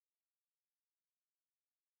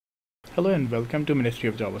Hello and welcome to Ministry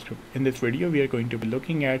of JavaScript. In this video we are going to be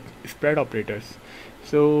looking at spread operators.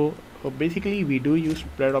 So basically we do use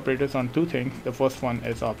spread operators on two things. The first one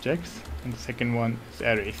is objects and the second one is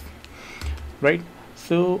arrays, right?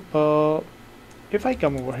 So if I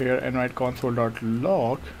come over here and write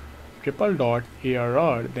console.log triple dot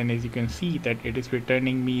arr, then as you can see that it is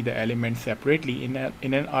returning me the elements separately in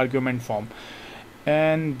an argument form,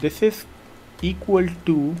 and this is equal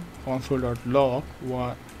to console.log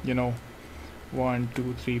 1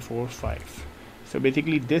 2 3 4 5. So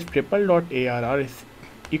basically this triple dot arr is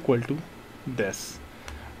equal to this,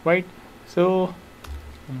 right? So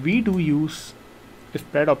we do use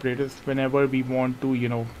spread operators whenever we want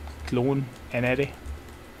to clone an array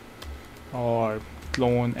or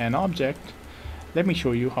clone an object. Let me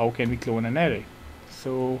show you how can we clone an array.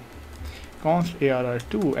 So const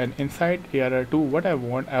arr2, and inside arr2 what I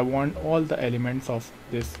want all the elements of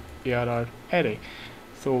this arr array.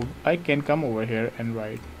 So I can come over here and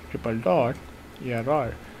write triple dot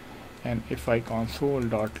arr, and if I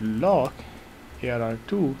console.log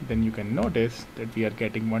arr2, then you can notice that we are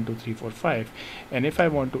getting 1 2 3 4 5. And if I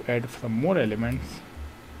want to add some more elements,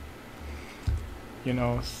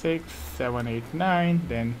 6 7 8 9,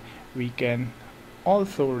 then we can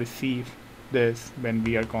also receive this when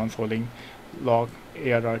we are consoling log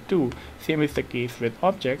arr2. Same is the case with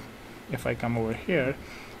object. If I come over here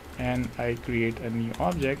and I create a new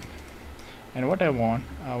object, and what I want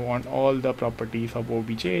all the properties of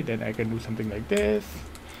obj, then I can do something like this: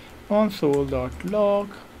 console.log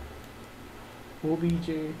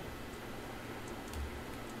obj2.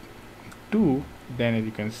 Then as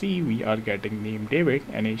you can see we are getting name David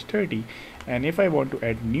and age 30. And if I want to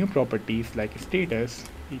add new properties like status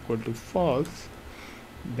equal to false,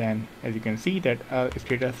 then as you can see that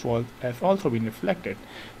status false has also been reflected.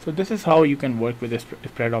 So this is how you can work with the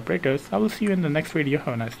spread operators. I will see you in the next video.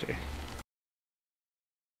 Have a nice day.